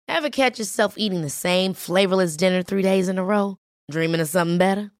Ever catch yourself eating the same flavorless dinner 3 days in a row? Dreaming of something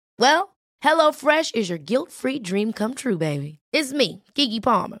better? Well, HelloFresh is your guilt-free dream come true, baby. It's me, Keke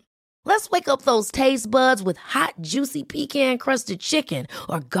Palmer. Let's wake up those taste buds with hot, juicy pecan-crusted chicken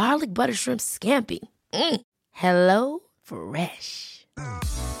or garlic butter shrimp scampi. Hello Fresh.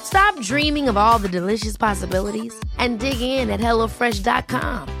 Stop dreaming of all the delicious possibilities and dig in at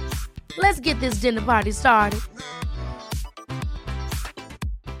HelloFresh.com. Let's get this dinner party started.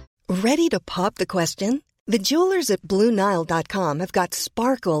 Ready to pop the question? The jewelers at BlueNile.com have got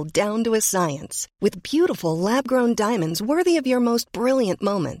sparkle down to a science with beautiful lab-grown diamonds worthy of your most brilliant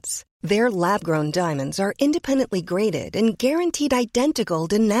moments. Their lab-grown diamonds are independently graded and guaranteed identical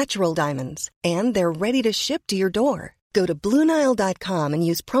to natural diamonds, and they're ready to ship to your door. Go to BlueNile.com and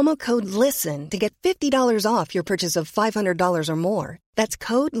use promo code LISTEN to get $50 off your purchase of $500 or more. That's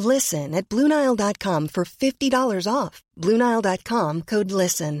code LISTEN at BlueNile.com for $50 off. BlueNile.com, code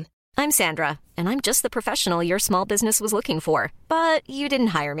LISTEN. I'm Sandra, and I'm just the professional your small business was looking for. But you didn't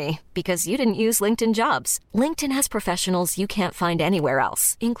hire me because you didn't use LinkedIn Jobs. LinkedIn has professionals you can't find anywhere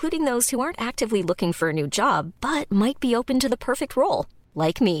else, including those who aren't actively looking for a new job, but might be open to the perfect role,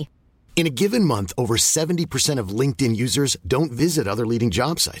 like me. In a given month, over 70% of LinkedIn users don't visit other leading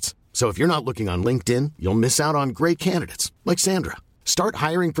job sites. So if you're not looking on LinkedIn, you'll miss out on great candidates, like Sandra. Start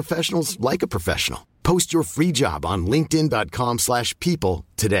hiring professionals like a professional. Post your free job on linkedin.com/people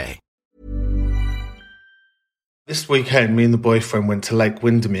today. This weekend, me and the boyfriend went to Lake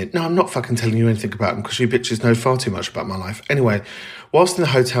Windermere. No, I'm not fucking telling you anything about them because you bitches know far too much about my life. Anyway, whilst in the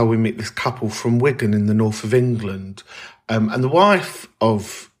hotel, we meet this couple from Wigan in the north of England. And the wife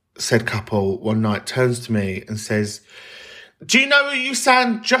of said couple one night turns to me and says, "Do you know who you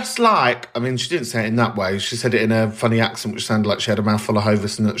sound just like?" I mean, she didn't say it in that way. She said it in a funny accent, which sounded like she had a mouthful of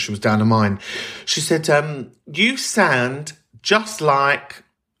Hovis and that she was down a mine. She said, "You sound just like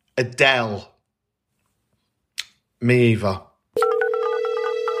Adele." Me either.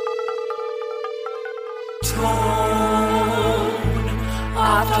 Tone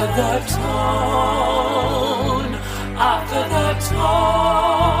after the tone, after the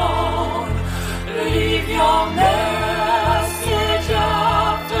tone, leave your message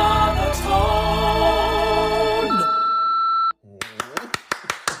after the tone.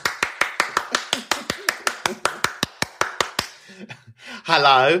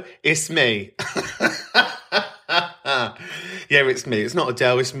 Hello, it's me. Yeah, it's me. It's not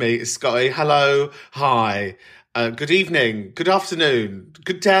Adele, it's me. It's Scotty. Hello, hi, good evening, good afternoon,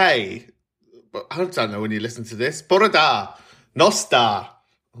 good day. I don't know when you listen to this. Borada, Nosta.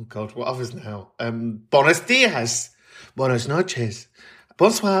 Oh God, what others now? Buenos dias, buenas noches,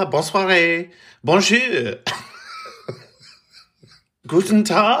 bonsoir, bonsoir, bonjour. Guten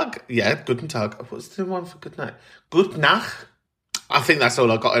Tag. Yeah, Guten Tag. What's the one for good night? Good Nacht. I think that's all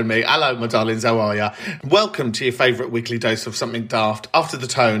I got in me. Hello, my darlings, how are ya? Welcome to your favourite weekly dose of something daft, after the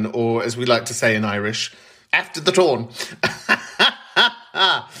tone, or as we like to say in Irish, after the tone.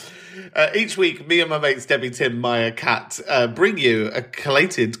 Each week, me and my mates Debbie, Tim, Maya, Kat bring you a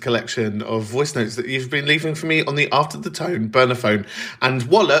collated collection of voice notes that you've been leaving for me on the After the Tone burner phone. And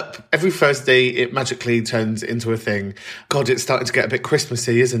wallop, every Thursday it magically turns into a thing. God, it's starting to get a bit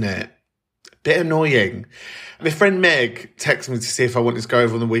Christmassy, isn't it? Bit annoying. My friend Meg texted me to see if I wanted to go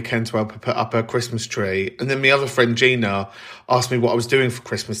over on the weekend to help her put up her Christmas tree. And then my other friend Gina asked me what I was doing for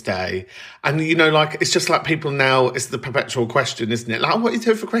Christmas Day. And, you know, like, it's just like people now, it's the perpetual question, isn't it? Like, what are you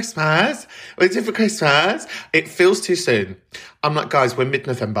doing for Christmas? What are you doing for Christmas? It feels too soon. I'm like, guys, we're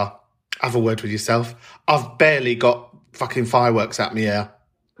mid-November. Have a word with yourself. I've barely got fucking fireworks at me here.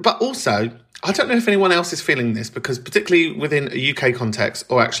 But also, I don't know if anyone else is feeling this, because particularly within a UK context,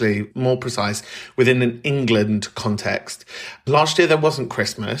 or actually more precise, within an England context, last year there wasn't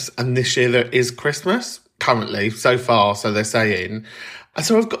Christmas, and this year there is Christmas, currently, so far, so they're saying. And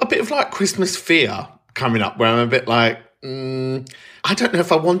so I've got a bit of like Christmas fear coming up, where I'm a bit like, I don't know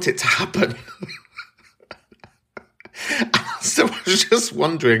if I want it to happen. So I was just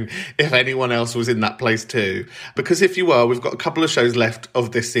wondering if anyone else was in that place too. Because if you are, we've got a couple of shows left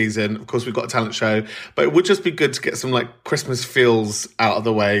of this season. Of course, we've got a talent show. But it would just be good to get some like Christmas feels out of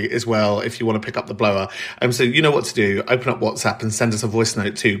the way as well if you want to pick up the blower. So you know what to do. Open up WhatsApp and send us a voice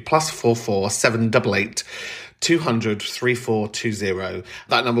note to +44 788 200 3420.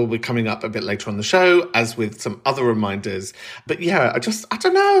 That number will be coming up a bit later on the show, as with some other reminders. But yeah, I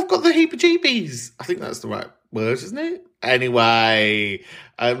don't know, I've got the heebie-jeebies. I think that's the right word, isn't it? Anyway,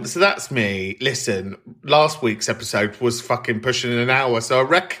 so that's me. Listen, last week's episode was fucking pushing an hour, so I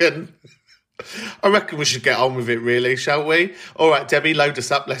reckon we should get on with it, really, shall we? All right, Debbie, load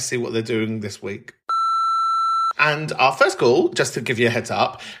us up. Let's see what they're doing this week. And our first call, just to give you a heads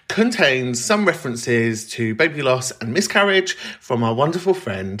up, contains some references to baby loss and miscarriage from our wonderful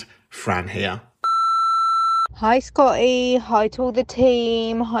friend, Fran here. Hi Scotty, hi to all the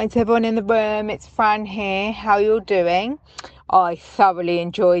team, hi to everyone in the room, it's Fran here, how you all doing? I thoroughly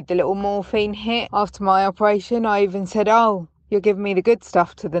enjoyed the little morphine hit after my operation. I even said, oh, you're giving me the good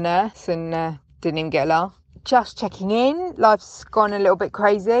stuff to the nurse, and didn't even get a laugh. Just checking in, life's gone a little bit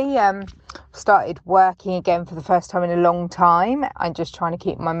crazy. Started working again for the first time in a long time and just trying to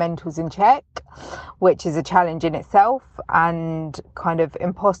keep my mentals in check, which is a challenge in itself, and kind of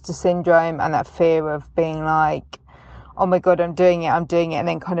imposter syndrome and that fear of being like, oh my God, I'm doing it, and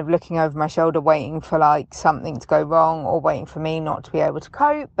then kind of looking over my shoulder waiting for like something to go wrong or waiting for me not to be able to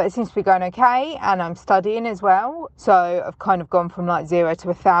cope. But it seems to be going okay, and I'm studying as well, so I've kind of gone from like 0 to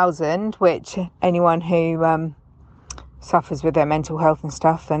 1,000, which anyone who suffers with their mental health and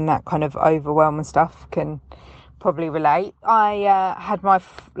stuff and that kind of overwhelm and stuff can probably relate. I had my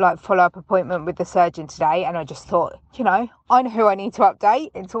follow-up appointment with the surgeon today, and I just thought, I know who I need to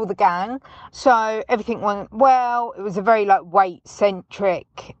update. It's all the gang. So everything went well. It was a very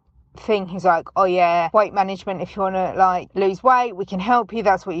weight-centric thing. He's like, oh yeah, weight management, if you want to lose weight, we can help you.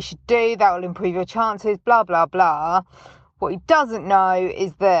 That's what you should do. That will improve your chances, blah, blah, blah. What he doesn't know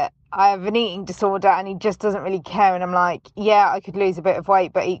is that I have an eating disorder, and he just doesn't really care. And I'm like, yeah, I could lose a bit of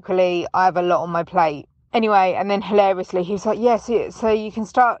weight, but equally I have a lot on my plate. Anyway, and then hilariously, he was like, yes, so you can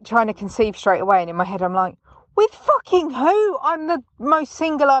start trying to conceive straight away. And in my head, I'm like, with fucking who? I'm the most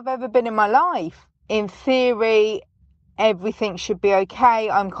single I've ever been in my life. In theory, everything should be okay.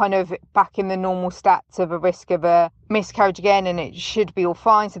 I'm kind of back in the normal stats of a risk of a miscarriage again, and it should be all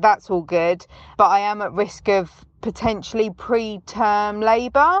fine. So that's all good. But I am at risk of potentially preterm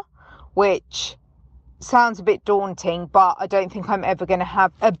labour, which sounds a bit daunting, but I don't think I'm ever going to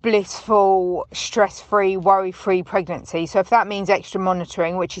have a blissful, stress-free, worry-free pregnancy. So if that means extra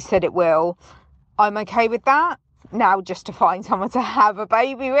monitoring, which he said it will, I'm okay with that. Now just to find someone to have a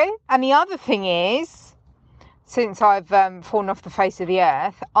baby with. And the other thing is, since I've fallen off the face of the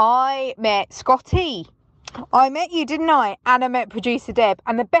earth, I met Scotty. I met you, didn't I? And I met producer Deb.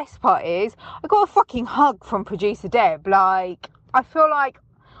 And the best part is, I got a fucking hug from producer Deb. I feel like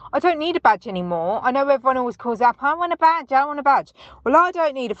I don't need a badge anymore. I know everyone always calls up, I want a badge. Well, I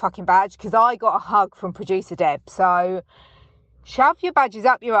don't need a fucking badge because I got a hug from producer Deb. So shove your badges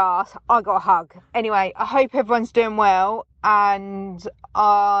up your ass. I got a hug. Anyway, I hope everyone's doing well, and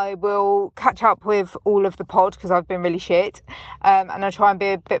I will catch up with all of the pod because I've been really shit, and I'll try and be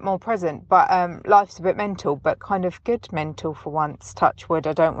a bit more present. But life's a bit mental, but kind of good mental for once. Touch wood,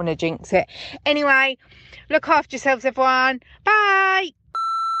 I don't want to jinx it. Anyway, look after yourselves, everyone. Bye.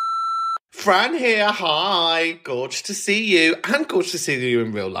 Fran here, hi. Gorgeous to see you, and gorgeous to see you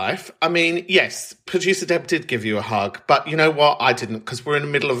in real life. I mean, yes, producer Deb did give you a hug, but you know what? I didn't, because we're in the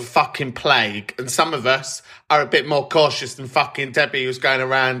middle of a fucking plague, and some of us are a bit more cautious than fucking Debbie, who's going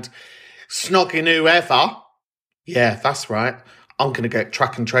around snogging whoever. Yeah, that's right. I'm going to get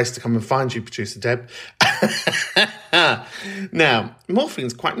track and trace to come and find you, producer Deb. Now,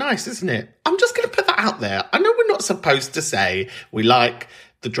 morphine's quite nice, isn't it? I'm just going to put that out there. I know we're not supposed to say we like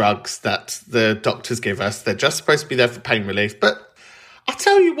the drugs that the doctors give us. They're just supposed to be there for pain relief. But I'll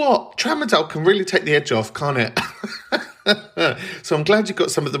tell you what, tramadol can really take the edge off, can't it? So I'm glad you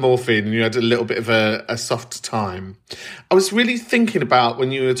got some of the morphine and you had a little bit of a soft time. I was really thinking about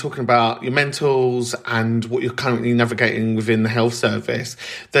when you were talking about your mentals and what you're currently navigating within the health service.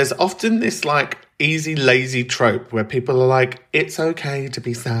 There's often this easy, lazy trope where people are like, it's okay to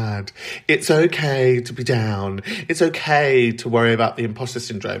be sad. It's okay to be down. It's okay to worry about the imposter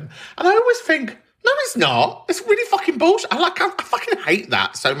syndrome. And I always think, no, it's not. It's really fucking bullshit. I fucking hate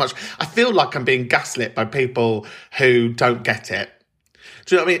that so much. I feel like I'm being gaslit by people who don't get it.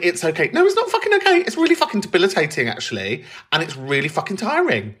 Do you know what I mean? It's okay. No, it's not fucking okay. It's really fucking debilitating, actually. And it's really fucking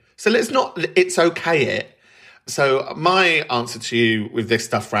tiring. So let's not, it's okay it. So my answer to you with this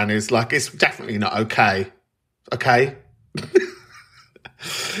stuff, Fran, is it's definitely not okay. Okay?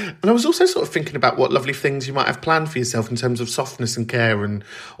 And I was also sort of thinking about what lovely things you might have planned for yourself in terms of softness and care and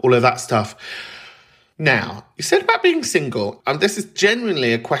all of that stuff. Now, you said about being single, and this is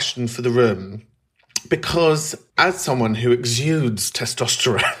genuinely a question for the room, because as someone who exudes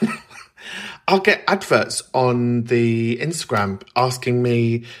testosterone, I'll get adverts on the Instagram asking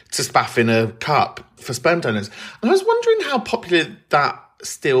me to spaff in a cup for sperm donors. And I was wondering how popular that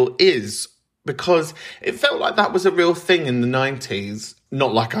still is because it felt like that was a real thing in the 90s.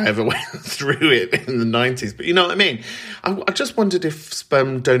 Not like I ever went through it in the 90s, but you know what I mean? I just wondered if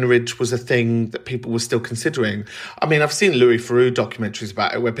sperm donorage was a thing that people were still considering. I mean, I've seen Louis Theroux documentaries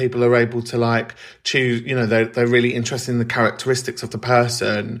about it where people are able to like choose, you know, they're really interested in the characteristics of the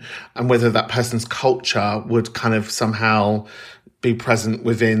person and whether that person's culture would kind of somehow be present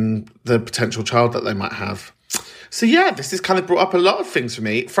within the potential child that they might have. So yeah, this has kind of brought up a lot of things for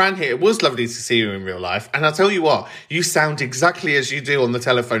me. Fran here, it was lovely to see you in real life. And I'll tell you what, you sound exactly as you do on the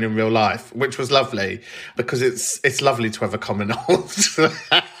telephone in real life, which was lovely because it's lovely to have a common old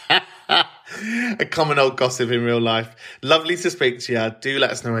a common old gossip in real life. Lovely to speak to you. Do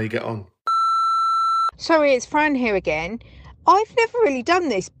let us know how you get on. Sorry, it's Fran here again. I've never really done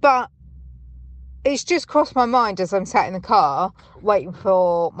this, but it's just crossed my mind as I'm sat in the car waiting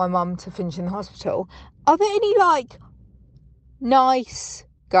for my mum to finish in the hospital. Are there any, like, nice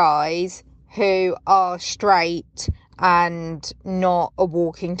guys who are straight and not a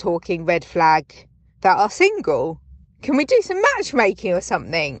walking, talking red flag that are single? Can we do some matchmaking or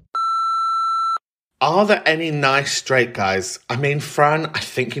something? Are there any nice straight guys? I mean, Fran, I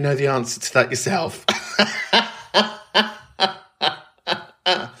think you know the answer to that yourself.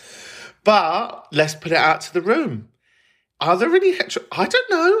 But let's put it out to the room. Are there any I don't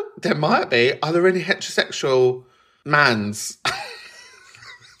know. There might be. Are there any heterosexual mans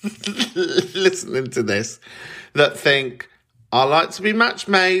listening to this that think, I like to be match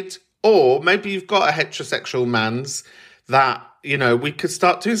made? Or maybe you've got a heterosexual mans that, you know, we could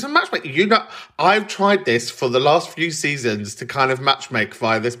start doing some matchmaking. You know, I've tried this for the last few seasons to kind of matchmake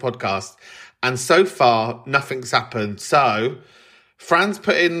via this podcast. And so far, nothing's happened. So Fran's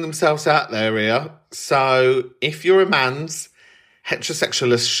putting themselves out there here. So if you're a man's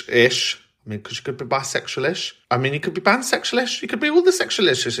heterosexual-ish, I mean, because you could be bisexual-ish. I mean, you could be pansexual-ish. You could be all the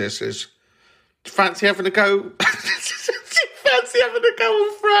sexual-ishes. Fancy having a go? Fancy having a go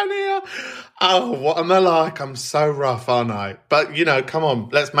on Fran here? Oh, what am I like? I'm so rough, aren't I? But, you know, come on,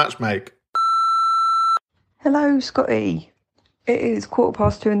 let's matchmake. Hello, Scotty. It is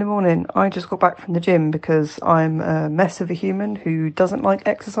 2:15 in the morning. I just got back from the gym because I'm a mess of a human who doesn't like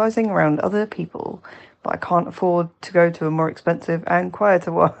exercising around other people, but I can't afford to go to a more expensive and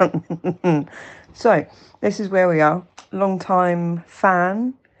quieter one. So, this is where we are. Long-time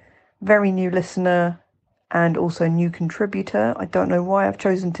fan, very new listener, and also new contributor. I don't know why I've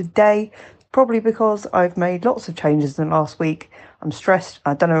chosen today. Probably because I've made lots of changes in the last week. I'm stressed.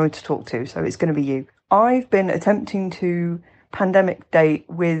 I don't know who to talk to, so it's going to be you. I've been attempting to pandemic date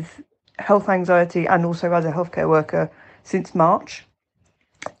with health anxiety and also as a healthcare worker since March.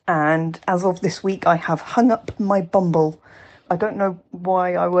 And as of this week, I have hung up my Bumble. I don't know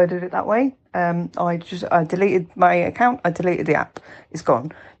why I worded it that way. I deleted my account. I deleted the app. It's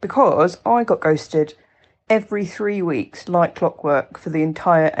gone because I got ghosted every 3 weeks like clockwork for the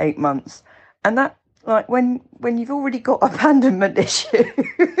entire 8 months. And that, like, when you've already got abandonment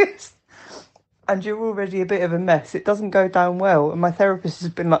issues and you're already a bit of a mess, it doesn't go down well. And my therapist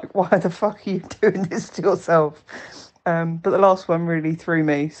has been like, why the fuck are you doing this to yourself? But the last one really threw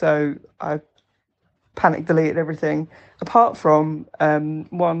me, so I panic deleted everything. Apart from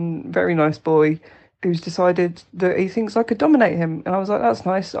one very nice boy who's decided that he thinks I could dominate him. And I was like, that's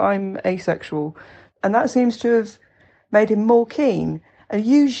nice, I'm asexual. And that seems to have made him more keen. And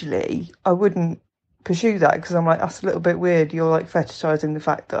usually I wouldn't pursue that because I'm like, that's a little bit weird. You're like fetishizing the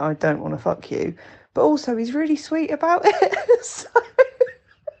fact that I don't want to fuck you. But also he's really sweet about it.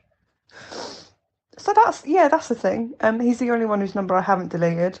 So that's the thing. He's the only one whose number I haven't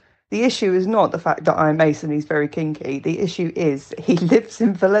deleted. The issue is not the fact that I'm ace and he's very kinky. The issue is he lives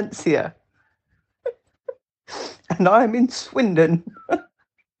in Valencia. And I'm in Swindon.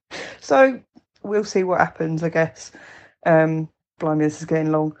 So we'll see what happens, I guess. Blimey, this is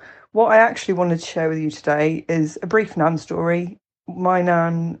getting long. What I actually wanted to share with you today is a brief nan story. My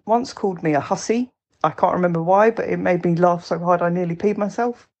nan once called me a hussy. I can't remember why, but it made me laugh so hard I nearly peed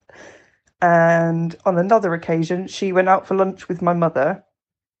myself. And on another occasion, she went out for lunch with my mother.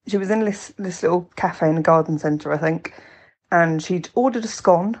 She was in this little cafe in a garden centre, I think. And she'd ordered a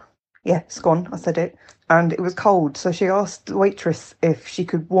scone. Yeah, scone, I said it. And it was cold. So she asked the waitress if she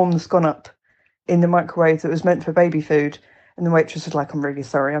could warm the scone up in the microwave that was meant for baby food. And the waitress was like, I'm really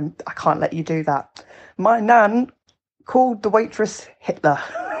sorry, I can't let you do that. My nan called the waitress Hitler.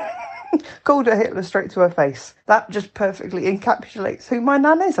 Called her Hitler straight to her face. That just perfectly encapsulates who my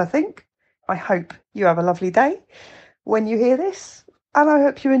nan is, I think. I hope you have a lovely day when you hear this. And I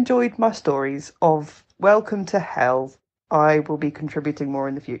hope you enjoyed my stories of Welcome to Hell. I will be contributing more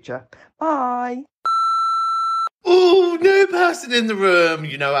in the future. Bye. Oh, new person in the room.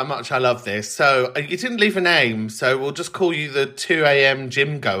 You know how much I love this. So you didn't leave a name, so we'll just call you the 2 a.m.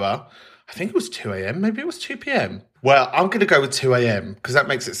 gym goer. I think it was 2 a.m. Maybe it was 2 p.m. Well, I'm going to go with 2 a.m. because that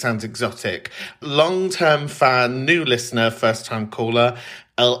makes it sound exotic. Long-term fan, new listener, first-time caller,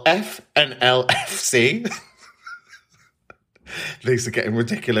 LF and LFC. These are getting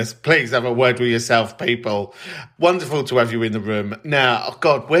ridiculous. Please have a word with yourself, people. Wonderful to have you in the room. Now, oh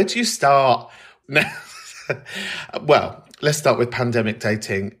God, where do you start? Now, well, let's start with pandemic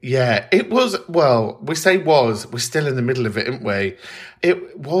dating. Yeah, it was, well, we say was, we're still in the middle of it, aren't we?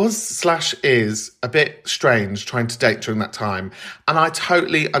 It was/is a bit strange trying to date during that time. And I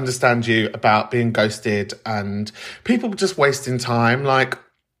totally understand you about being ghosted and people just wasting time. Like,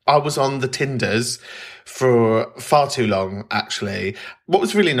 I was on the Tinders for far too long, actually. What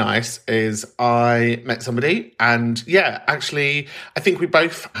was really nice is I met somebody and yeah, actually, I think we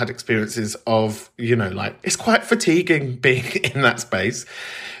both had experiences of, you know, like, it's quite fatiguing being in that space.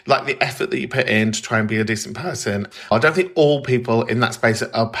 Like the effort that you put in to try and be a decent person. I don't think all people in that space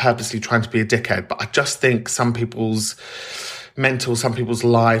are purposely trying to be a dickhead, but I just think some people's mental, some people's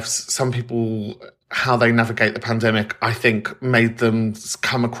lives, some people, how they navigate the pandemic, I think made them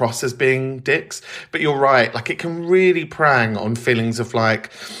come across as being dicks. But you're right, like it can really prang on feelings of like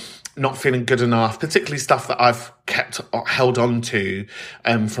not feeling good enough, particularly stuff that I've held on to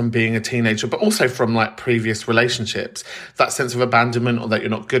from being a teenager, but also from like previous relationships, that sense of abandonment or that you're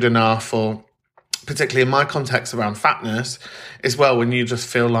not good enough, or particularly in my context around fatness as well, when you just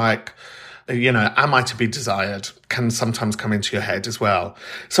feel like, you know, am I to be desired, can sometimes come into your head as well.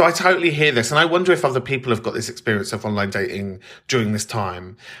 So I totally hear this. And I wonder if other people have got this experience of online dating during this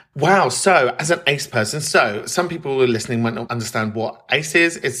time. Wow. So as an ace person, so some people who are listening might not understand what ace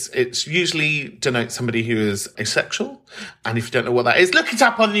is. It's usually denotes somebody who is asexual. And if you don't know what that is, look it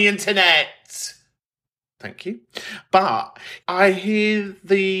up on the internet. Thank you. But I hear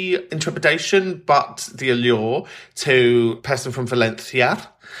the interpretation, but the allure to person from Valencia.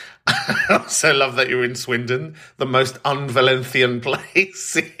 I also love that you're in Swindon, the most un-Valenthian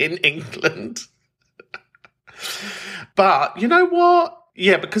place in England. But you know what?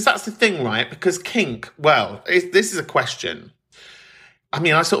 Yeah, because that's the thing, right? Because kink, well, this is a question. I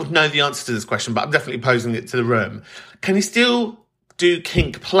mean, I sort of know the answer to this question, but I'm definitely posing it to the room. Can you still do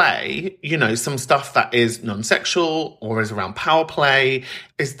kink play, you know, some stuff that is non-sexual or is around power play?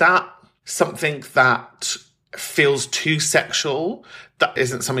 Is that something that feels too sexual, that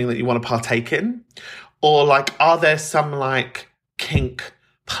isn't something that you want to partake in? Or like, are there some like kink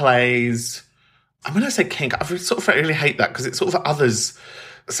plays? And when I say kink, I sort of really hate that because it sort of others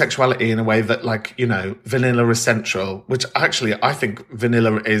sexuality in a way that, like, you know, vanilla is central, which actually I think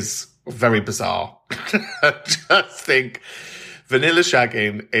vanilla is very bizarre. I just think vanilla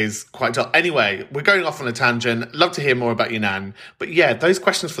shagging is quite dull. Anyway, we're going off on a tangent. Love to hear more about you, Nan. But yeah, those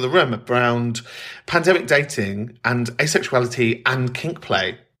questions for the room around pandemic dating and asexuality and kink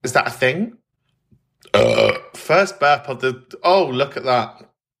play. Is that a thing? First burp of the... Oh, look at that.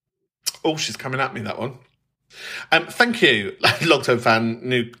 Oh, she's coming at me, that one. Thank you, long-term fan,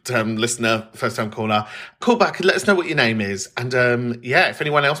 new-term listener, first-time caller. Call back and let us know what your name is. And yeah, if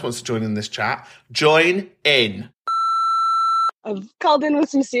anyone else wants to join in this chat, join in. I've called in with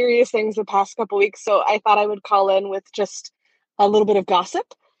some serious things the past couple weeks, so I thought I would call in with just a little bit of gossip.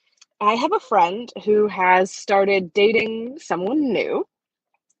 I have a friend who has started dating someone new,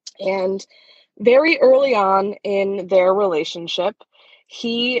 and very early on in their relationship,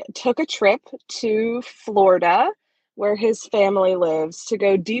 he took a trip to Florida, where his family lives, to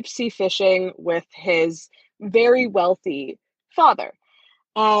go deep sea fishing with his very wealthy father.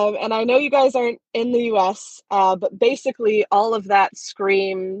 And I know you guys aren't in the US, but basically all of that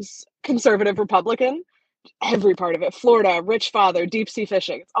screams conservative Republican. Every part of it. Florida, rich father, deep sea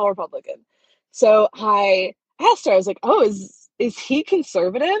fishing. It's all Republican. So I asked her, I was like, oh, is he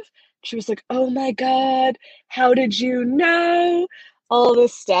conservative? She was like, oh my God, how did you know? All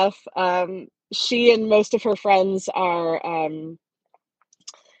this stuff. She and most of her friends are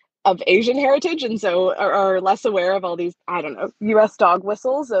of Asian heritage, and so are less aware of all these, I don't know, US dog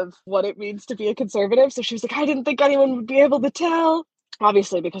whistles of what it means to be a conservative. So she was like, I didn't think anyone would be able to tell.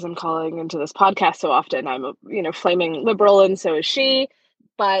 Obviously, because I'm calling into this podcast so often, I'm a, flaming liberal, and so is she.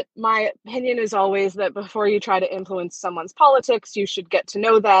 But my opinion is always that before you try to influence someone's politics, you should get to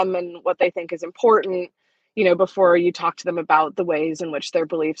know them and what they think is important, before you talk to them about the ways in which their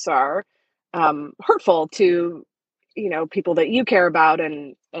beliefs are hurtful to, people that you care about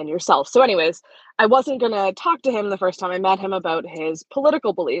and yourself. So anyways, I wasn't going to talk to him the first time I met him about his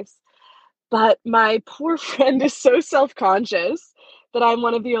political beliefs, but my poor friend is so self-conscious that I'm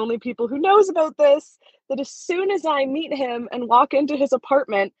one of the only people who knows about this, that as soon as I meet him and walk into his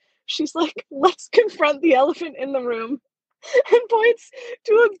apartment, she's like, let's confront the elephant in the room, and points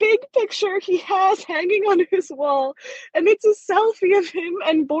to a big picture he has hanging on his wall. And it's a selfie of him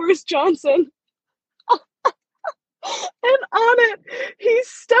and Boris Johnson. And on it, he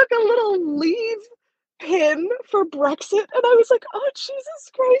stuck a little leave pin for Brexit. And I was like, oh,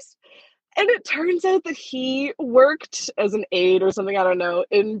 Jesus Christ. And it turns out that he worked as an aide or something, I don't know,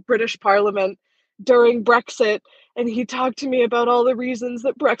 in British Parliament during Brexit. And he talked to me about all the reasons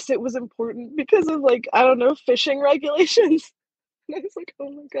that Brexit was important because of, like, I don't know, fishing regulations. And I was like,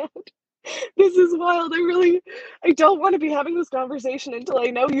 oh my God, this is wild. I don't want to be having this conversation until I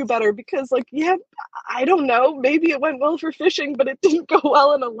know you better because, like, yeah, I don't know. Maybe it went well for fishing, but it didn't go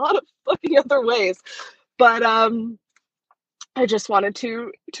well in a lot of fucking other ways. But I just wanted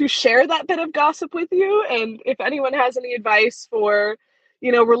to share that bit of gossip with you. And if anyone has any advice for,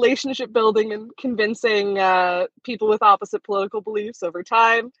 relationship building and convincing people with opposite political beliefs over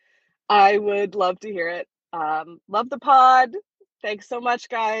time, I would love to hear it. Love the pod. Thanks so much,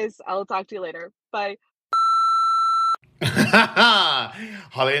 guys. I'll talk to you later. Bye.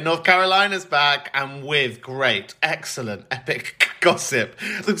 Holly in North Carolina's back, and with great, excellent, epic gossip.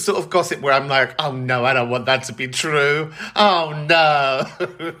 The sort of gossip where I'm like, oh no, I don't want that to be true. Oh no.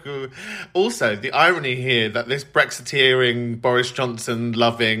 Also, the irony here that this Brexiteering, Boris Johnson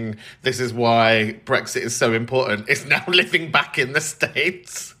loving, this is why Brexit is so important, is now living back in the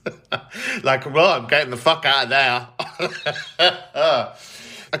States. Like, well, I'm getting the fuck out of there.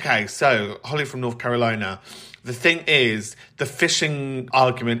 Okay, so Holly from North Carolina. The thing is, the fishing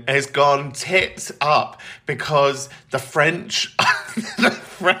argument has gone tits up because the French,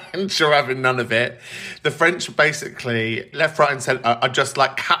 are having none of it. The French basically, left, right and centre, are just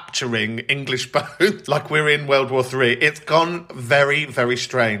like capturing English boats like we're in World War III. It's gone very, very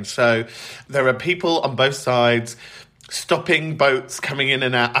strange. So there are people on both sides stopping boats coming in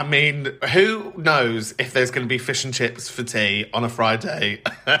and out. I mean, who knows if there's going to be fish and chips for tea on a Friday?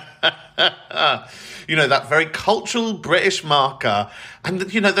 That very cultural British marker. And,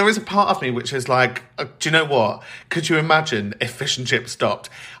 there is a part of me which is like, do you know what? Could you imagine if fish and chips stopped?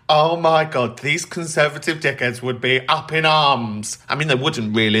 Oh my God, these conservative dickheads would be up in arms. I mean, they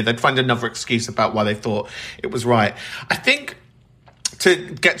wouldn't really. They'd find another excuse about why they thought it was right. I think, to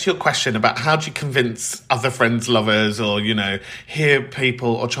get to your question about how do you convince other friends, lovers, or, hear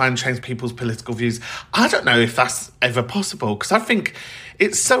people or try and change people's political views, I don't know if that's ever possible, because I think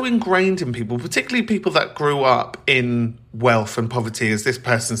it's so ingrained in people, particularly people that grew up in wealth and poverty, as this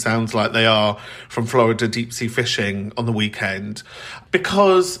person sounds like they are from Florida deep sea fishing on the weekend,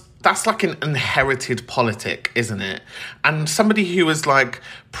 because that's like an inherited politic, isn't it? And somebody who has like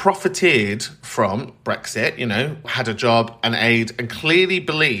profited from Brexit, had a job, an aid, and clearly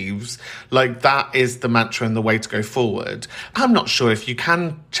believes like that is the mantra and the way to go forward. I'm not sure if you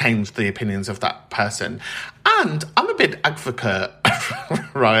can change the opinions of that person. And I'm a big advocate,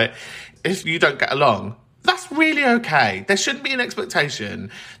 right? If you don't get along, that's really okay. There shouldn't be an expectation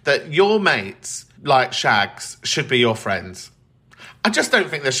that your mates, like shags, should be your friends. I just don't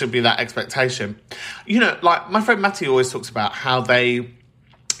think there should be that expectation. Like my friend Matty always talks about how they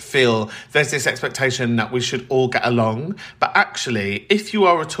feel there's this expectation that we should all get along. But actually, if you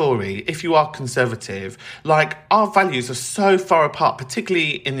are a Tory, if you are conservative, like our values are so far apart,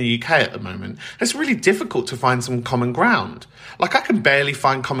 particularly in the UK at the moment, it's really difficult to find some common ground. Like I can barely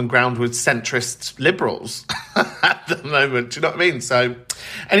find common ground with centrist liberals at the moment. Do you know what I mean? So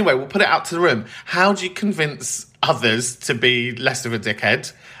anyway, we'll put it out to the room. How do you convince others to be less of a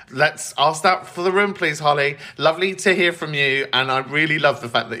dickhead? Let's ask that for the room, please, Holly. Lovely to hear from you, and I really love the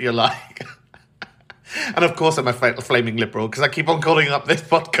fact that you're like... And of course I'm a flaming liberal, because I keep on calling up this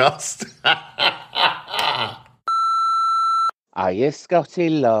podcast. Hiya, Scotty,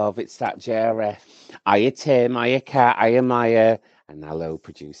 love, it's that JRF. Hiya, Tim, hiya, Kat, hiya, Maya, and hello,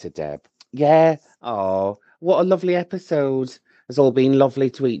 producer Deb. Yeah, oh, what a lovely episode. It's all been lovely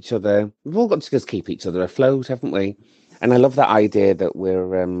to each other. We've all got to just keep each other afloat, haven't we? And I love that idea that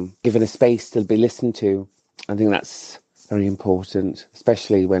we're given a space to be listened to. I think that's very important,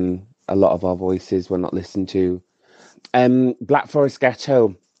 especially when a lot of our voices were not listened to. Black Forest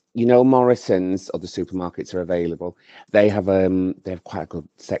Ghetto, Morrison's, other supermarkets are available. They have quite a good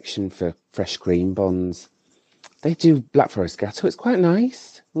section for fresh cream buns. They do Black Forest Ghetto. It's quite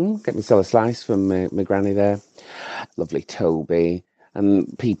nice. Get myself a slice from my granny there. Lovely Toby.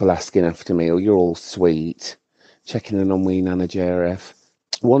 And people asking after me, oh, you're all sweet. Checking in on wee Nana JRF.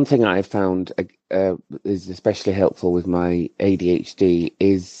 One thing I've found is especially helpful with my ADHD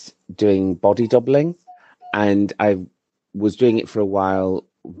is doing body doubling. And I was doing it for a while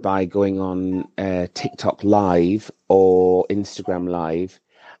by going on TikTok Live or Instagram Live.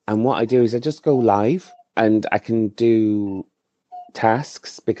 And what I do is I just go live and I can do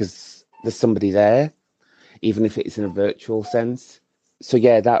tasks because there's somebody there, even if it's in a virtual sense. So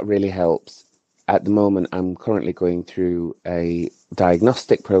yeah, that really helps. At the moment, I'm currently going through a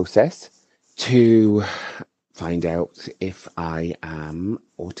diagnostic process to find out if I am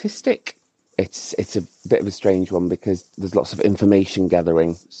autistic. It's a bit of a strange one because there's lots of information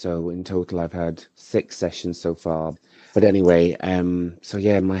gathering. So in total, I've had 6 sessions so far. But anyway, so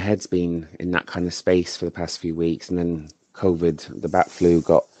yeah, my head's been in that kind of space for the past few weeks, and then COVID, the bat flu,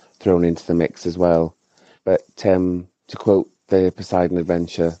 got thrown into the mix as well. But to quote the Poseidon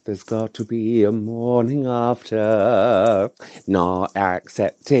Adventure, there's got to be a morning after, not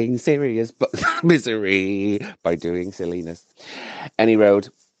accepting serious misery by doing silliness. Any road,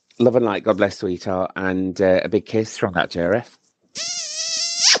 love and light, God bless, sweetheart, and a big kiss from that JRF.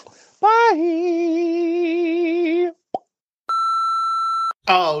 Bye!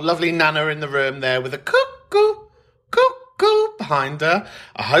 Oh, lovely Nana in the room there with a cuckoo behind her.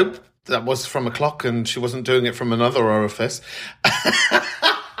 I hope that was from a clock and she wasn't doing it from another orifice.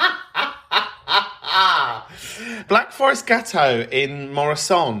 Black Forest Ghetto in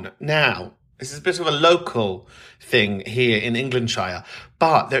Morrison. Now, this is a bit of a local thing here in Englandshire,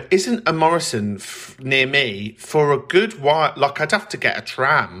 but there isn't a Morrison near me for a good while. Like, I'd have to get a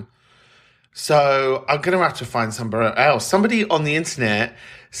tram. So I'm going to have to find somewhere else. Somebody on the internet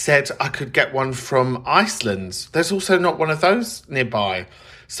said I could get one from Iceland. There's also not one of those nearby.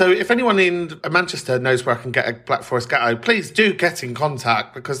 So if anyone in Manchester knows where I can get a Black Forest Ghetto, please do get in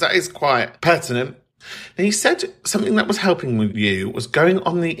contact because that is quite pertinent. And he said something that was helping with you was going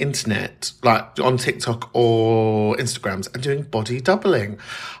on the internet, like on TikTok or Instagrams, and doing body doubling.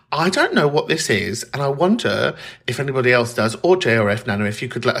 I don't know what this is, and I wonder if anybody else does, or JRF Nana, if you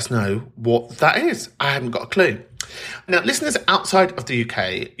could let us know what that is. I haven't got a clue. Now, listeners outside of the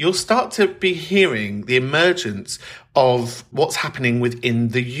UK, you'll start to be hearing the emergence of what's happening within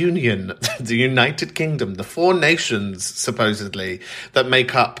the Union, the United Kingdom, the 4 nations, supposedly, that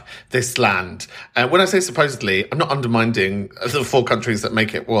make up this land. When I say supposedly, I'm not undermining the 4 countries that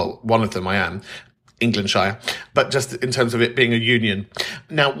make it. Well, one of them I am. Englandshire, but just in terms of it being a union.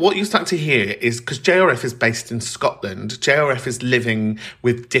 Now, what you start to hear is, because JRF is based in Scotland, JRF is living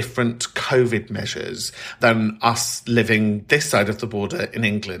with different COVID measures than us living this side of the border in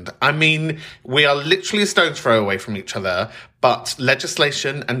England. I mean, we are literally a stone's throw away from each other, but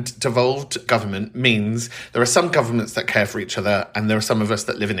legislation and devolved government means there are some governments that care for each other and there are some of us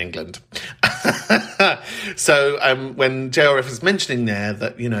that live in England. So when JRF is mentioning there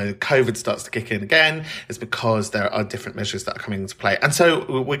that, you know, COVID starts to kick in again, it's because there are different measures that are coming into play. And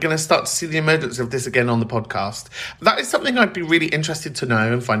so we're going to start to see the emergence of this again on the podcast. That is something I'd be really interested to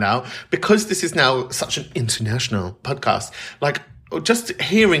know and find out, because this is now such an international podcast. Like, just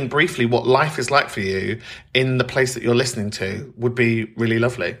hearing briefly what life is like for you in the place that you're listening to would be really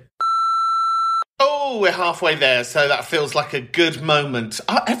lovely. Oh, we're halfway there, so that feels like a good moment.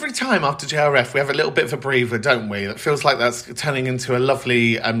 Every time after JRF, we have a little bit of a breather, don't we? It feels like that's turning into a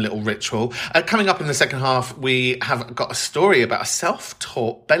lovely little ritual. Coming up in the second half, we have got a story about a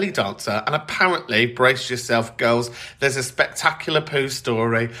self-taught belly dancer, and apparently, brace yourself, girls, there's a spectacular poo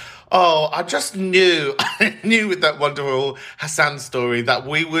story. Oh, I just knew, with that wonderful Hassan story that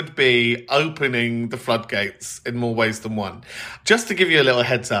we would be opening the floodgates in more ways than one. Just to give you a little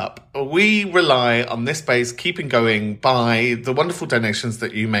heads up, we rely on this base keeping going by the wonderful donations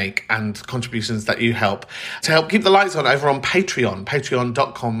that you make and contributions that you help to help keep the lights on over on Patreon,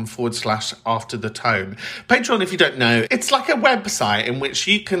 patreon.com/afterthetone. Patreon, if you don't know, it's like a website in which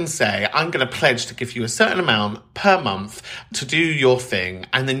you can say, I'm going to pledge to give you a certain amount per month to do your thing,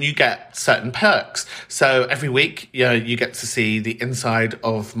 and then you get certain perks. So every week, you get to see the inside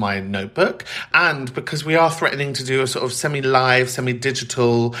of my notebook. And because we are threatening to do a sort of semi-live,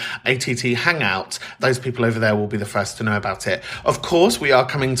 semi-digital ATT hangout, those people over there will be the first to know about it. Of course, we are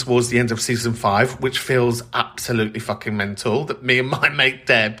coming towards the end of season 5, which feels absolutely fucking mental, that me and my mate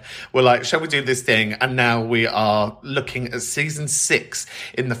Deb were like, shall we do this thing? And now we are looking at season 6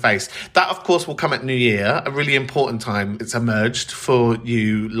 in the face. That, of course, will come at New Year, a really important time. It's emerged for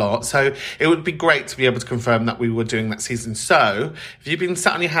you lot. lot. So it would be great to be able to confirm that we were doing that season. So if you've been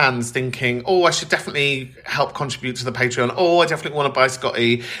sat on your hands thinking, oh, I should definitely help contribute to the Patreon, oh, I definitely want to buy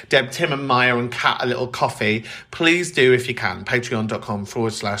Scotty, Deb, Tim and Maya and Kat a little coffee, please do if you can.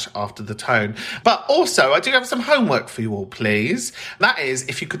 Patreon.com/After the Tone. But also, I do have some homework for you all, please. That is,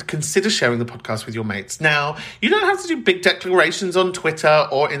 if you could consider sharing the podcast with your mates. Now, you don't have to do big declarations on Twitter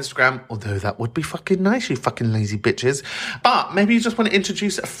or Instagram, although that would be fucking nice, you fucking lazy bitches. But maybe you just want to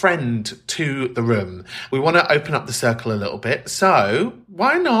introduce a friend to the room. We want to open up the circle a little bit. So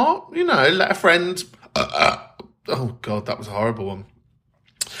why not, let a friend... oh, God, that was a horrible one.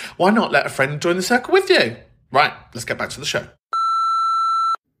 Why not let a friend join the circle with you? Right, let's get back to the show.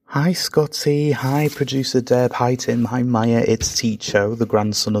 Hi Scotty, hi producer Deb, hi Tim, hi Maya, it's Ticho, the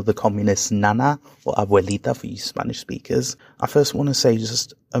grandson of the communist Nana, or Abuelita for you Spanish speakers. I first want to say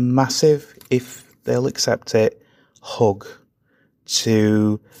just a massive, if they'll accept it, hug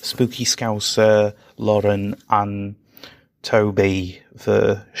to Spooky Scouser, Lauren and Toby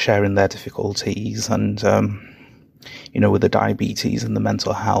for sharing their difficulties and, with the diabetes and the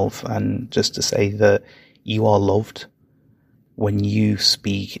mental health, and just to say that you are loved. When you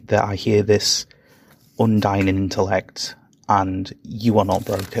speak, that I hear this undying intellect and you are not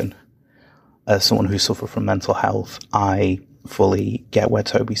broken. As someone who suffers from mental health, I fully get where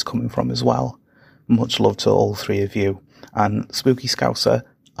Toby's coming from as well. Much love to all three of you. And Spooky Scouser,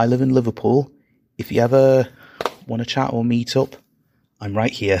 I live in Liverpool. If you ever want to chat or meet up, I'm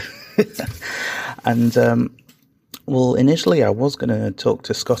right here. And, initially I was going to talk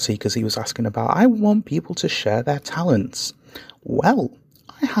to Scotty because he was asking about, I want people to share their talents. Well,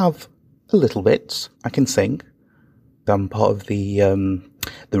 I have a little bit. I can sing. I'm part of the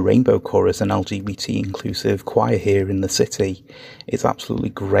Rainbow Chorus, an LGBT inclusive choir here in the city. It's absolutely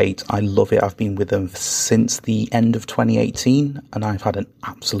great. I love it. I've been with them since the end of 2018 and I've had an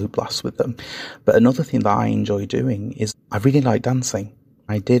absolute blast with them. But another thing that I enjoy doing is I really like dancing.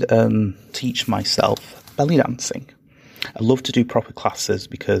 I did teach myself belly dancing. I love to do proper classes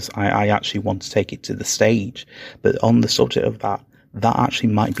because I actually want to take it to the stage. But on the subject of that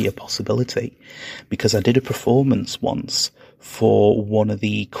actually might be a possibility because I did a performance once for one of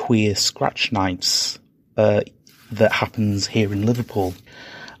the queer scratch nights that happens here in Liverpool.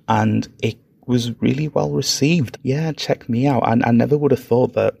 And it was really well received. Yeah, check me out. And I never would have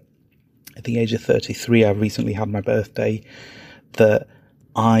thought that at the age of 33, I recently had my birthday, that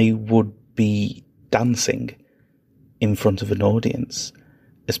I would be dancing in front of an audience,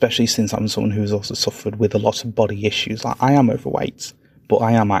 especially since I'm someone who's also suffered with a lot of body issues. Like, I am overweight, but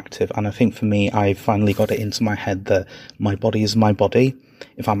I am active. And I think for me, I finally got it into my head that my body is my body.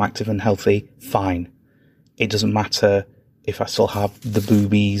 If I'm active and healthy, fine. It doesn't matter if I still have the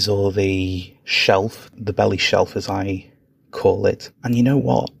boobies or the shelf, the belly shelf as I call it. And you know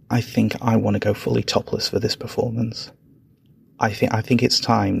what? I think I want to go fully topless for this performance. I think it's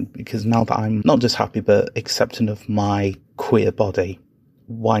time, because now that I'm not just happy but accepting of my queer body,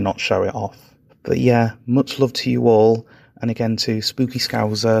 why not show it off? But yeah, much love to you all, and again to Spooky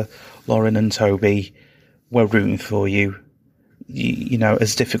Scouser, Lauren and Toby. We're rooting for you. You know,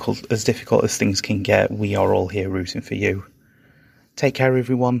 as difficult as things can get, we are all here rooting for you. Take care,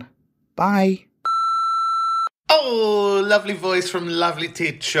 everyone. Bye. Oh, lovely voice from lovely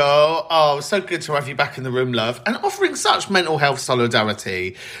Ticho. Oh, so good to have you back in the room, love. And offering such mental health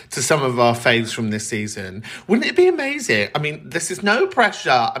solidarity to some of our faves from this season. Wouldn't it be amazing? I mean, this is no pressure.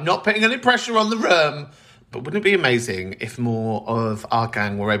 I'm not putting any pressure on the room. But wouldn't it be amazing if more of our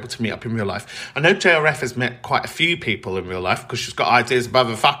gang were able to meet up in real life? I know JRF has met quite a few people in real life because she's got ideas above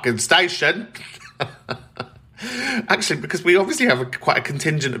a fucking station. Actually, because we obviously have quite a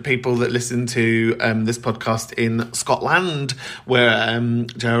contingent of people that listen to this podcast in Scotland, where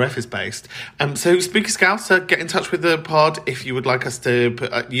JRF is based. So, Spooky Scouser, get in touch with the pod if you would like us to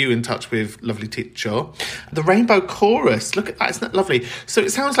put you in touch with lovely Ticho. The Rainbow Chorus, look at that, isn't that lovely? So,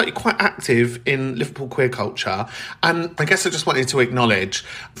 it sounds like you're quite active in Liverpool queer culture. And I guess I just wanted to acknowledge,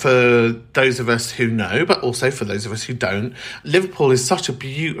 for those of us who know, but also for those of us who don't, Liverpool is such a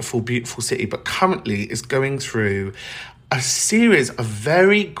beautiful, beautiful city, but currently is going through a series of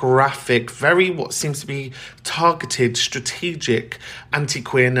very graphic, very what seems to be targeted, strategic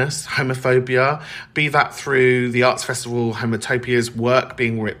anti-queerness, homophobia, be that through the arts festival Homotopia's work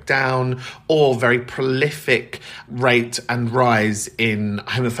being ripped down, or very prolific rate and rise in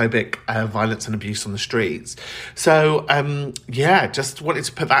homophobic violence and abuse on the streets. So, just wanted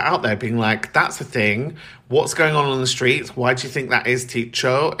to put that out there, being like, that's the thing. What's going on the streets? Why do you think that is,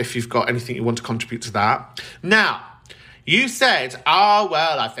 Ticho? If you've got anything you want to contribute to that. Now, You said, oh,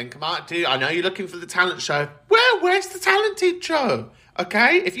 well, I think I might do. I know you're looking for the talent show. Well, where's the talent teacher?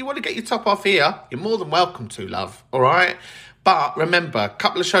 Okay, if you want to get your top off here, you're more than welcome to, love. All right? But remember, a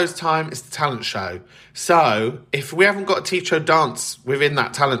couple of shows' time, it's the talent show. So if we haven't got a teacher dance within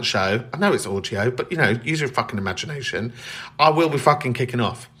that talent show, I know it's audio, but, use your fucking imagination, I will be fucking kicking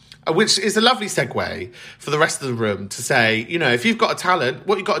off. Which is a lovely segue for the rest of the room to say, if you've got a talent,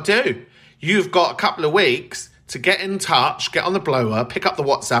 what you got to do? You've got a couple of weeks to get in touch, get on the blower, pick up the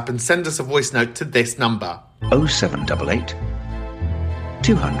WhatsApp and send us a voice note to this number. 0788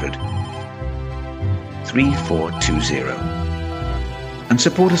 200 3420. And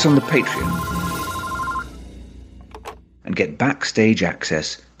support us on the Patreon. And get backstage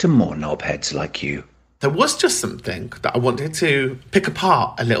access to more knobheads like you. There was just something that I wanted to pick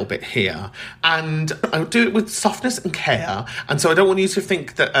apart a little bit here, and I'll do it with softness and care. And so I don't want you to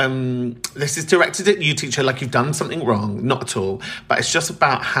think that this is directed at you, teacher, like you've done something wrong. Not at all. But it's just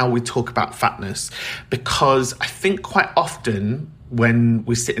about how we talk about fatness, because I think quite often when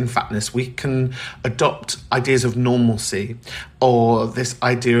we sit in fatness, we can adopt ideas of normalcy, or this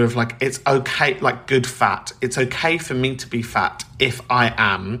idea of like, it's okay, like good fat. It's okay for me to be fat if I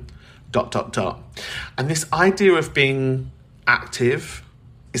am ... And this idea of being active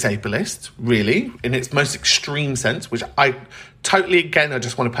is ableist, really, in its most extreme sense, which I totally, again, I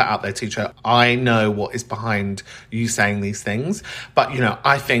just want to put out there, teacher. I know what is behind you saying these things. But,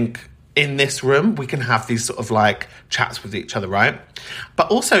 I think in this room, we can have these sort of like chats with each other, right?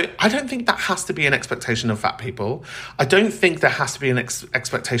 But also, I don't think that has to be an expectation of fat people. I don't think there has to be an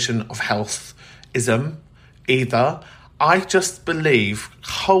expectation of healthism either. I just believe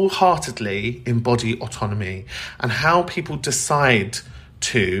wholeheartedly in body autonomy and how people decide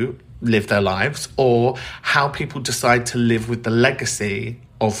to live their lives, or how people decide to live with the legacy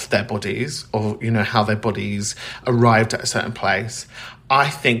of their bodies, or, how their bodies arrived at a certain place, I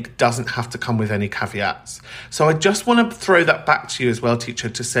think doesn't have to come with any caveats. So I just want to throw that back to you as well, teacher,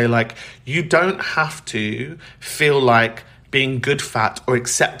 to say, like, you don't have to feel like being good fat or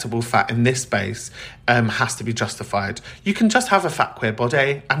acceptable fat in this space has to be justified. You can just have a fat queer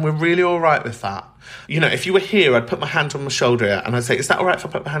body, and we're really all right with that. If you were here, I'd put my hand on my shoulder and I'd say, is that all right if I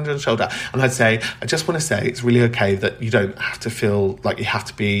put my hand on your shoulder? And I'd say, I just want to say it's really okay that you don't have to feel like you have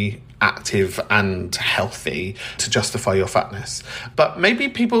to be active and healthy to justify your fatness. But maybe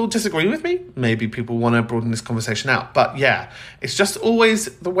people disagree with me. Maybe people want to broaden this conversation out. But yeah, it's just always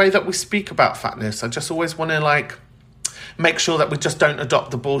the way that we speak about fatness. I just always want to make sure that we just don't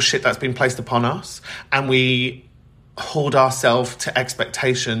adopt the bullshit that's been placed upon us, and we hold ourselves to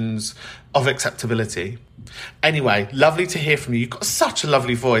expectations of acceptability. Anyway, lovely to hear from you. You've got such a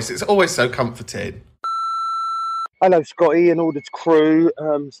lovely voice. It's always so comforting. Hello, Scotty and all the crew.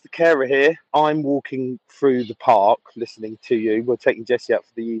 It's the carer here. I'm walking through the park listening to you. We're taking Jessie out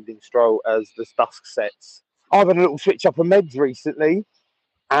for the evening stroll as the dusk sets. I've had a little switch up of meds recently,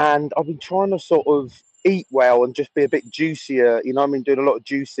 and I've been trying to sort of eat well and just be a bit juicier, doing a lot of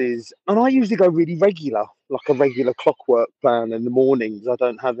juices. And I usually go really regular, like a regular clockwork plan in the mornings. I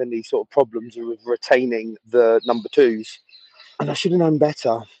don't have any sort of problems with retaining the number twos. And I should have known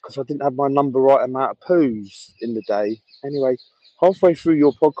better, because I didn't have my right amount of poos in the day. Anyway, halfway through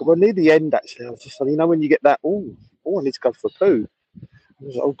your podcast, well, near the end, actually, I was just like, when you get that, I need to go for a poo. I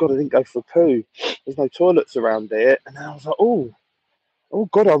was like, oh, God, I didn't go for a poo. There's no toilets around here. And then I was like, oh,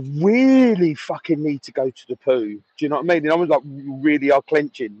 God, I really fucking need to go to the poo. Do you know what I mean? And I was like, really are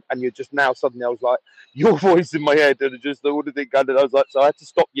clenching. And you're just now, suddenly I was like, your voice in my head, and just all the thing going. And I was like, so I had to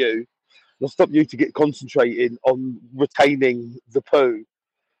stop you. I'll stop you to get concentrating on retaining the poo.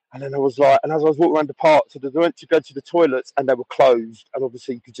 And then I was like, and as I was walking around the park, so I went to go to the toilets and they were closed. And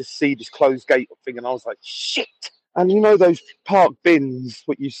obviously you could just see this closed gate thing. And I was like, shit. And those park bins,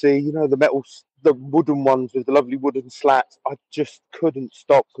 what you see, the wooden ones with the lovely wooden slats, I just couldn't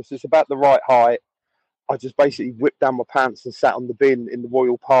stop because it's about the right height. I just basically whipped down my pants and sat on the bin in the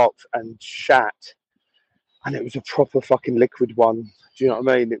Royal Park and shat. And it was a proper fucking liquid one. Do you know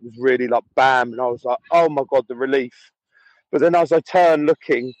what I mean? It was really like bam. And I was like, oh my God, the relief. But then as I turned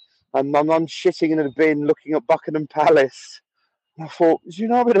looking, and I'm shitting in a bin looking at Buckingham Palace. And I thought,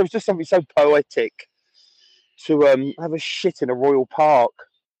 it was just something so poetic to have a shit in a royal park.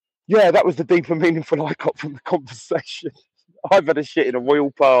 Yeah, that was the deeper meaningful I got from the conversation. I've had a shit in a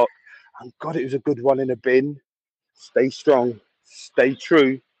royal park. And God, it was a good one in a bin. Stay strong. Stay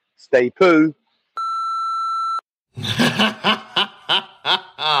true. Stay poo.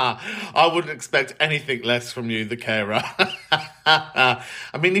 I wouldn't expect anything less from you, the carer. I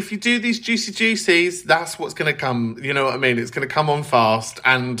mean, if you do these juicy juicies, that's what's going to come. You know what I mean? It's going to come on fast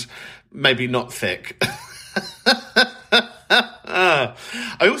and maybe not thick.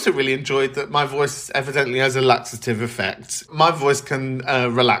 I also really enjoyed that my voice evidently has a laxative effect. My voice can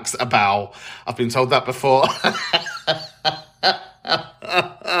relax a bowel. I've been told that before.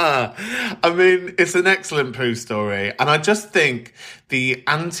 I mean, it's an excellent poo story. And I just think the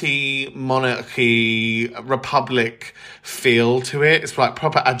anti-monarchy republic feel to it, it's like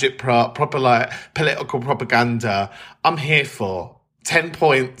proper agitprop, proper like political propaganda. I'm here for 10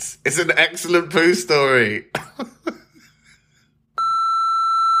 points. It's an excellent poo story.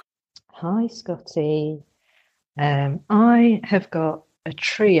 Hi, Scotty. I have got a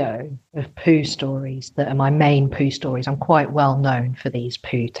trio of poo stories that are my main poo stories. I'm quite well known for these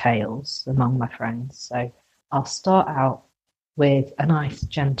poo tales among my friends. So I'll start out with a nice,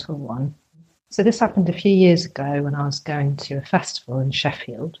 gentle one. So this happened a few years ago when I was going to a festival in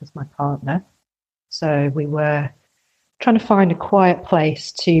Sheffield with my partner. So we were trying to find a quiet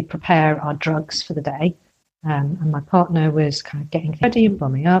place to prepare our drugs for the day. And my partner was kind of getting ready and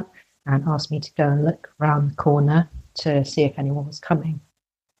bumming up and asked me to go and look around the corner to see if anyone was coming.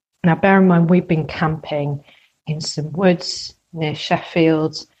 Now, bear in mind, we've been camping in some woods near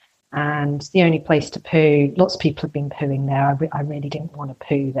Sheffield, and the only place to poo, lots of people have been pooing there. I really didn't want to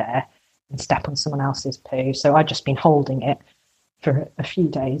poo there and step on someone else's poo, so I'd just been holding it for a few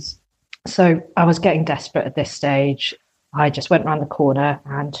days. So I was getting desperate at this stage. I just went around the corner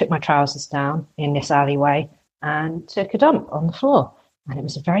and took my trousers down in this alleyway and took a dump on the floor. And it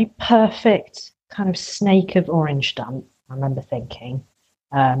was a very perfect kind of snake of orange dump, I remember thinking.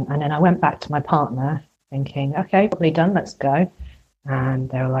 And then I went back to my partner thinking, okay, probably done, let's go. And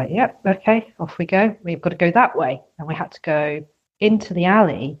they were like, yep, okay, off we go. We've got to go that way. And we had to go into the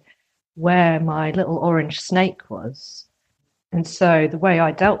alley where my little orange snake was. And so the way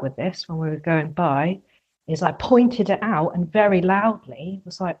I dealt with this when we were going by is I pointed it out and very loudly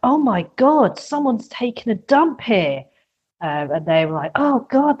was like, oh my God, someone's taken a dump here. And they were like, oh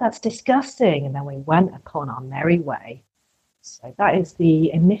God, that's disgusting. And then we went upon our merry way. So that is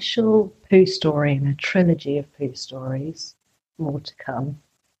the initial poo story in a trilogy of poo stories. More to come.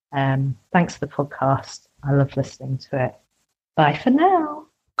 Thanks for the podcast. I love listening to it. Bye for now.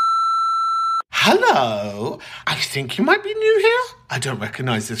 Hello. I think you might be new here. I don't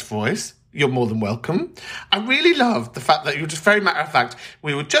recognise this voice. You're more than welcome. I really love the fact that you're just very matter of fact.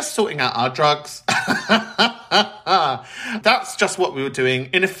 We were just sorting out our drugs. That's just what we were doing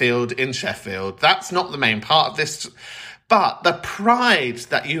in a field in Sheffield. That's not the main part of this. But the pride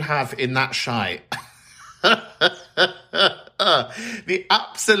that you have in that shite. The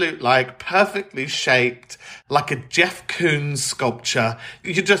absolute, like, perfectly shaped, like a Jeff Koons sculpture.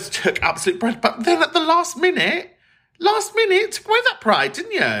 You just took absolute pride. But then at the last minute, took away that pride,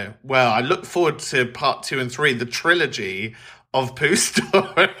 didn't you? Well, I look forward to part 2 and 3, the trilogy of poo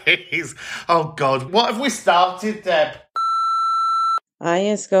stories. Oh, God, what have we started, Deb?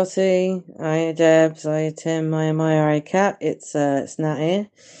 Hiya, Scotty. Hiya, Debs. Hiya, Tim. Hiya, Maya. Hiya, Kat. It's Nat here.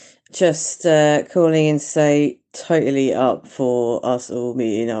 Just calling in to say totally up for us all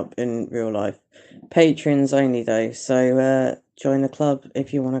meeting up in real life. Patrons only, though, so join the club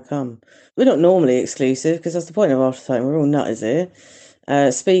if you want to come. We're not normally exclusive, because that's the point of After Time. We're all nutters here.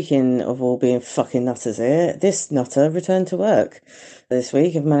 Speaking of all being fucking nutters here, this nutter returned to work this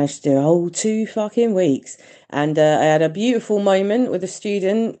week. I've managed to do a whole 2 fucking weeks. And I had a beautiful moment with a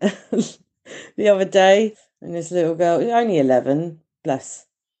student the other day. And this little girl, only 11, bless.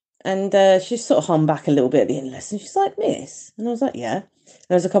 And she sort of hung back a little bit at the end of the lesson. She's like, Miss? And I was like, yeah. And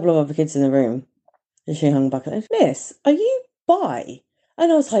there was a couple of other kids in the room. And she hung back and Miss, are you bi?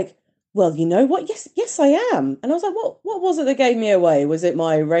 And I was like, well, you know what? Yes, I am. And I was like, what was it that gave me away? Was it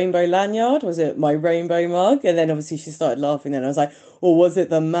my rainbow lanyard? Was it my rainbow mug? And then obviously she started laughing. And I was like, or was it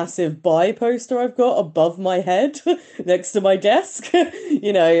the massive bi poster I've got above my head next to my desk?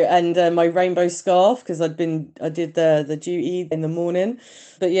 And my rainbow scarf, because I did the duty in the morning.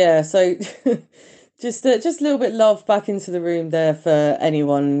 But yeah, so just a little bit love back into the room there for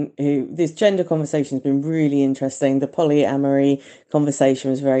anyone who, this gender conversation has been really interesting. The polyamory conversation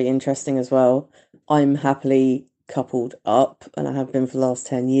was very interesting as well. I'm happily coupled up and I have been for the last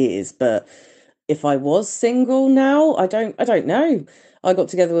 10 years, but if I was single now, I don't know. I got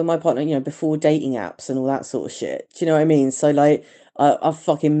together with my partner, before dating apps and all that sort of shit. Do you know what I mean? So like, I've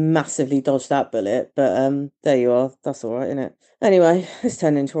fucking massively dodged that bullet, but there you are. That's all right, isn't it? Anyway, this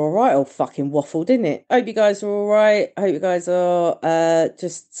turned into a right old fucking waffle, didn't it? Hope you guys are all right. Hope you guys are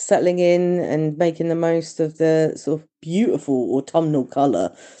just settling in and making the most of the sort of beautiful autumnal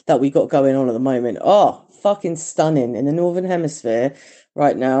colour that we got going on at the moment. Oh, fucking stunning in the Northern Hemisphere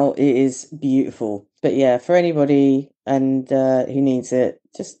right now. It is beautiful. But yeah, for anybody and who needs it,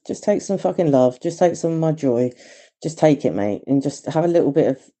 just take some fucking love. Just take some of my joy. just take it, mate, and just have a little bit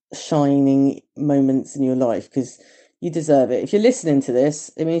of shining moments in your life because you deserve it. If you're listening to this,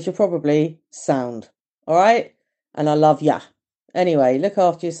 it means you're probably sound. All right? And I love ya. Anyway, look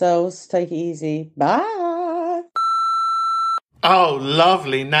after yourselves. Take it easy. Bye. Oh,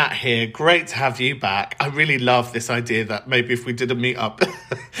 lovely, Nat here. Great to have you back. I really love this idea that maybe if we did a meetup,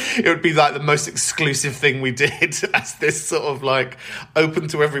 it would be like the most exclusive thing we did as this sort of like open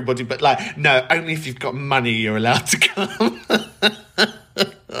to everybody. But like, no, only if you've got money you're allowed to come.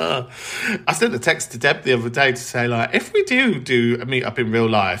 I sent a text to Deb the other day to say, like, if we do a meetup in real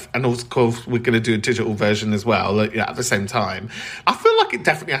life, and of course we're going to do a digital version as well, like, at the same time, I feel like it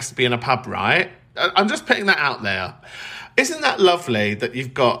definitely has to be in a pub, right? I'm just putting that out there. Isn't that lovely that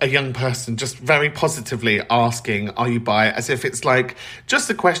you've got a young person just very positively asking, are you bi? As if it's like just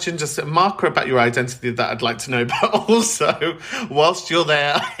a question, just a marker about your identity that I'd like to know. But also, whilst you're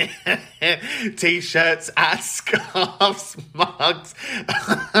there, T-shirts, hats, scarves, mugs.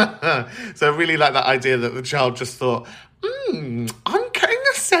 So I really like that idea that the child just thought, I'm getting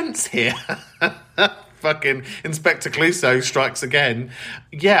a sense here. Fucking Inspector Clouseau strikes again.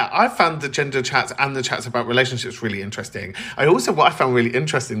 Yeah, I found the gender chats and the chats about relationships really interesting. What I found really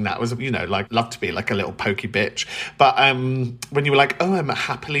interesting that was, like, love to be like a little pokey bitch. But when you were like, oh, I'm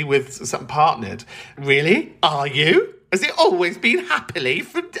happily with something partnered. Really? Are you? Has it always been happily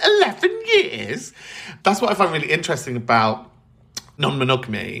for 11 years? That's what I find really interesting about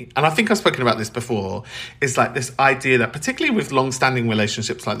non-monogamy, and I think I've spoken about this before, is like this idea that particularly with long-standing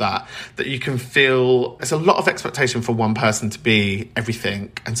relationships like that you can feel there's a lot of expectation for one person to be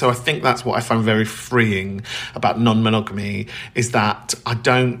everything. And so I think that's what I find very freeing about non-monogamy, is that I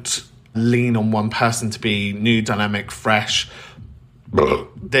don't lean on one person to be new, dynamic, fresh,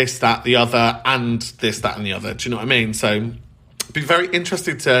 this, that, the other, and this, that, and the other. Do you know what I mean? So be very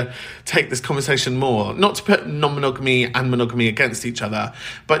interested to take this conversation more, not to put non-monogamy and monogamy against each other,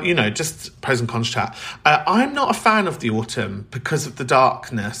 but, just pros and cons chat. I'm not a fan of the autumn because of the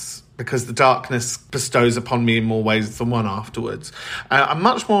darkness, because the darkness bestows upon me in more ways than one afterwards. I'm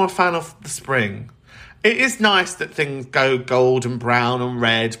much more a fan of the spring. It is nice that things go gold and brown and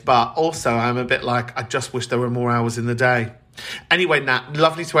red, but also I'm a bit like, I just wish there were more hours in the day. Anyway, Nat,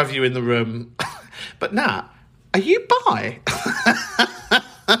 lovely to have you in the room. But Nat, are you bi?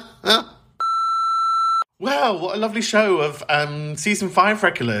 Well, what a lovely show of season 5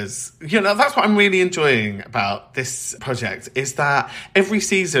 regulars. That's what I'm really enjoying about this project, is that every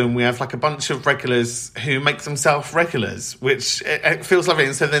season we have like a bunch of regulars who make themselves regulars, which it feels lovely.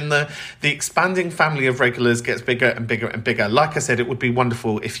 And so then the expanding family of regulars gets bigger and bigger and bigger. Like I said, it would be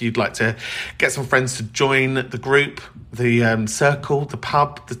wonderful if you'd like to get some friends to join the group, the circle, the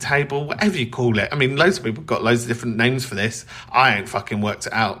pub, the table, whatever you call it. I mean, loads of people have got loads of different names for this. I ain't fucking worked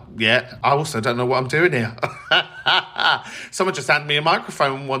it out yet. I also don't know what I'm doing here. Someone just handed me a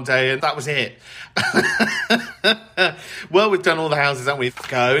microphone one day and that was it. Well, we've done all the houses, haven't we?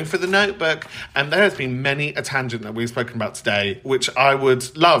 Going for the notebook. And there has been many a tangent that we've spoken about today, which I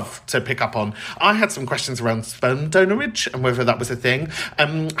would love to pick up on. I had some questions around sperm donorage and whether that was a thing.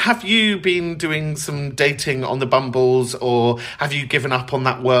 Have you been doing some dating on the Bumbles, or have you given up on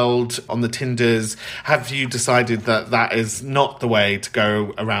that world on the Tinders? Have you decided that that is not the way to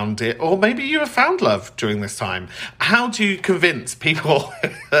go around it? Or maybe you have found love during this time. How do you convince people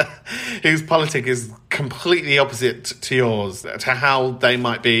whose politic is completely opposite to yours, to how they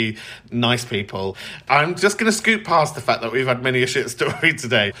might be nice people? I'm just going to scoot past the fact that we've had many a shit story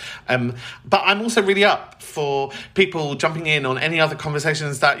today. But I'm also really up for people jumping in on any other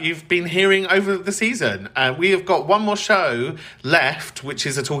conversations that you've been hearing over the season. We have got one more show left, which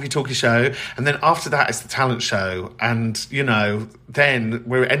is a talkie show. And then after that, it's the talent show. And, then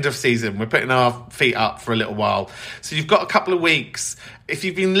we're end of season. We're putting our feet up for a little while. So you've got a couple of weeks. If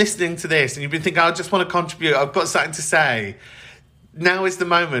you've been listening to this and you've been thinking, I just want to contribute, I've got something to say, now is the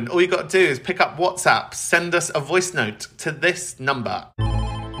moment. All you got to do is pick up WhatsApp, send us a voice note to this number.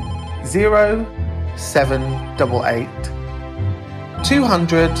 0788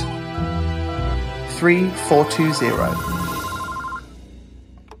 200 3420.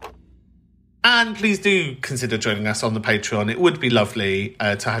 And please do consider joining us on the Patreon. It would be lovely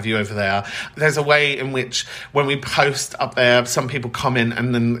to have you over there. There's a way in which when we post up there, some people comment,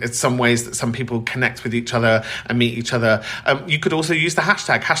 and then it's some ways that some people connect with each other and meet each other. You could also use the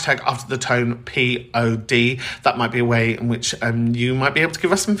hashtag after the tone POD. That might be a way in which you might be able to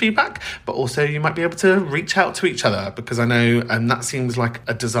give us some feedback, but also you might be able to reach out to each other, because I know that seems like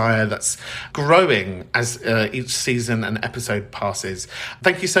a desire that's growing as each season and episode passes.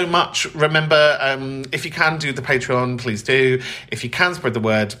 Thank you so much. Remember But if you can do the Patreon, please do. If you can spread the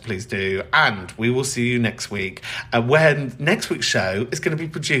word, please do. And we will see you next week, when next week's show is going to be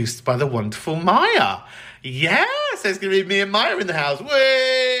produced by the wonderful Maya. Yeah, so it's going to be me and Maya in the house.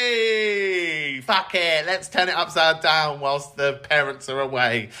 Whee! Fuck it. Let's turn it upside down whilst the parents are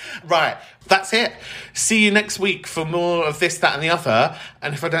away. Right, that's it. See you next week for more of this, that, and the other.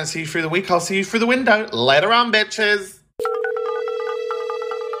 And if I don't see you through the week, I'll see you through the window. Later on, bitches.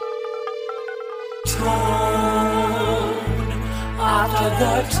 After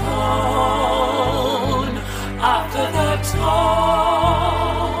the tone, after the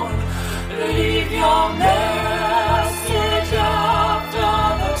tone, leave your message after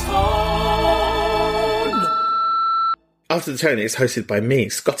the tone. After the Tone is hosted by me,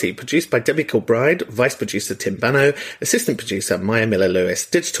 Scotty, produced by Debbie Kilbride, vice producer Tim Bano, assistant producer Maya Miller-Lewis,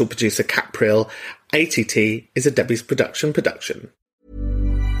 digital producer Kat Prill. ATT is a Debbie's production.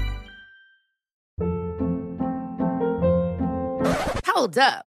 Hold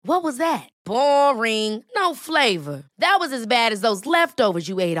up. What was that? Boring. No flavor. That was as bad as those leftovers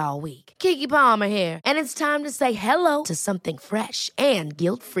you ate all week. Keke Palmer here, and it's time to say hello to something fresh and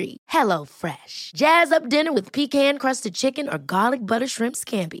guilt-free. Hello Fresh. Jazz up dinner with pecan-crusted chicken or garlic butter shrimp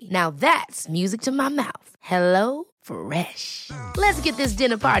scampi. Now that's music to my mouth. Hello Fresh. Let's get this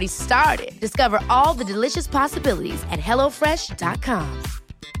dinner party started. Discover all the delicious possibilities at hellofresh.com.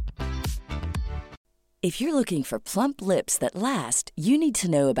 If you're looking for plump lips that last, you need to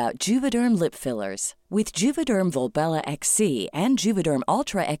know about Juvederm lip fillers. With Juvederm Volbella XC and Juvederm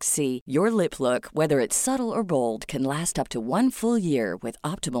Ultra XC, your lip look, whether it's subtle or bold, can last up to 1 full year with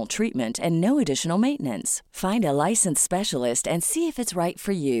optimal treatment and no additional maintenance. Find a licensed specialist and see if it's right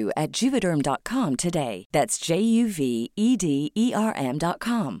for you at Juvederm.com today. That's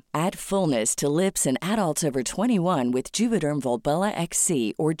JUVEDERM.com. Add fullness to lips in adults over 21 with Juvederm Volbella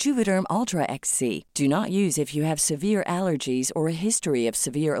XC or Juvederm Ultra XC. Do not use if you have severe allergies or a history of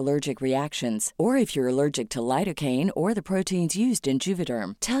severe allergic reactions, or if you're allergic to lidocaine or the proteins used in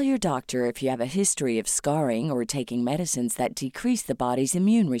Juvederm. Tell your doctor if you have a history of scarring or taking medicines that decrease the body's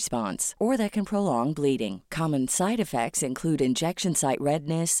immune response or that can prolong bleeding. Common side effects include injection site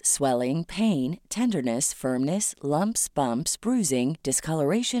redness, swelling, pain, tenderness, firmness, lumps, bumps, bruising,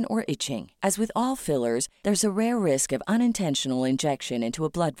 discoloration, or itching. As with all fillers, there's a rare risk of unintentional injection into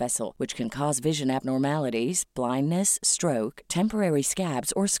a blood vessel, which can cause vision abnormalities, blindness, stroke, temporary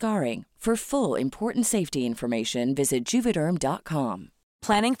scabs, or scarring. For full, important safety information, visit Juvederm.com.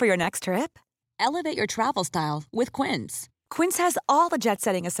 Planning for your next trip? Elevate your travel style with Quince. Quince has all the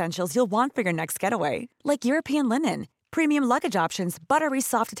jet-setting essentials you'll want for your next getaway, like European linen, premium luggage options, buttery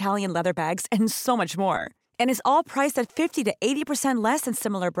soft Italian leather bags, and so much more. And is all priced at 50 to 80% less than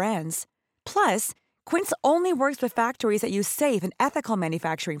similar brands. Plus, Quince only works with factories that use safe and ethical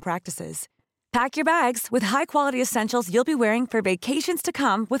manufacturing practices. Pack your bags with high-quality essentials you'll be wearing for vacations to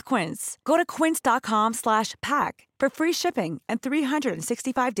come with Quince. Go to quince.com/pack for free shipping and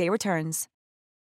 365-day returns.